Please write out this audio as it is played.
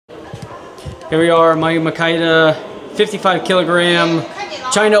Here we are, Mayu MUKAIDA, 55 kilogram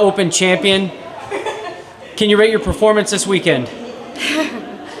China Open champion. Can you rate your performance this weekend?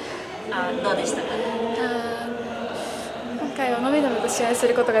 どうでしたか？今回はのびのびと試合す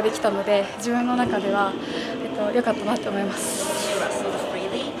ることができたので、自分の中では良かったなと思います。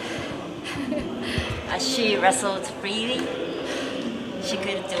She wrestled freely. She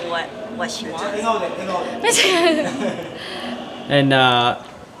could do what she wants. And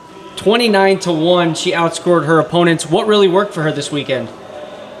 29-1, she outscored her opponents. What really worked for her this weekend?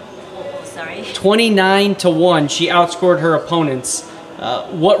 Sorry. 29-1, she outscored her opponents.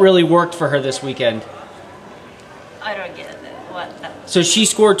 What really worked for her this weekend? I don't get it. What? So she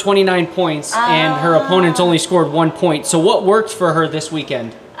scored 29 points, and her opponents only scored 1 point. So what worked for her this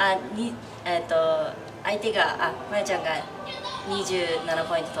weekend? 相手がまやちゃんが27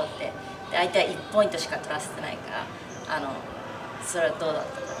ポイント取ってで相手は1ポイントしか取らせてないからそれはどうだっ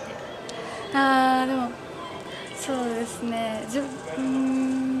たかっていう。でもそうですね。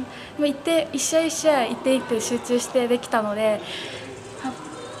一試合一試合一点一点集中してできたので、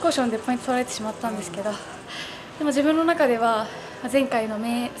コーションでポイント取られてしまったんですけど、でも自分の中では前回の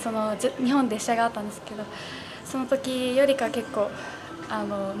日本で試合があったんですけど、その時よりか結構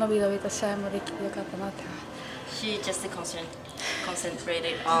のびのびと試合もできてよかったなって。She just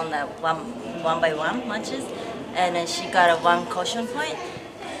concentrated on the one by one matches, and then she got a one caution point,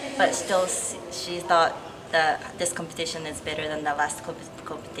 but still she thought that this competition is better than the last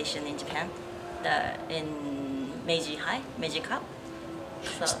competition in Japan, in Meiji Cup.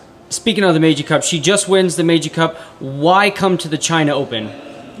 So. Speaking of the Meiji Cup, she just wins the Meiji Cup. Why come to the China Open?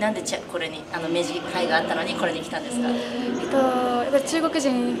 なんでこれにメジ会があったのにこれに来たんですか？やっぱり中国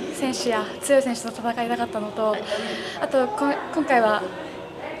人選手や強い選手と戦いたかったのと、あと今回は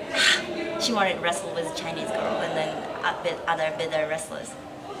She wanted to wrestle with a Chinese girl and then other better wrestlers.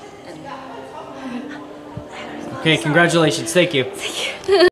 Okay, congratulations. Thank you. Thank you.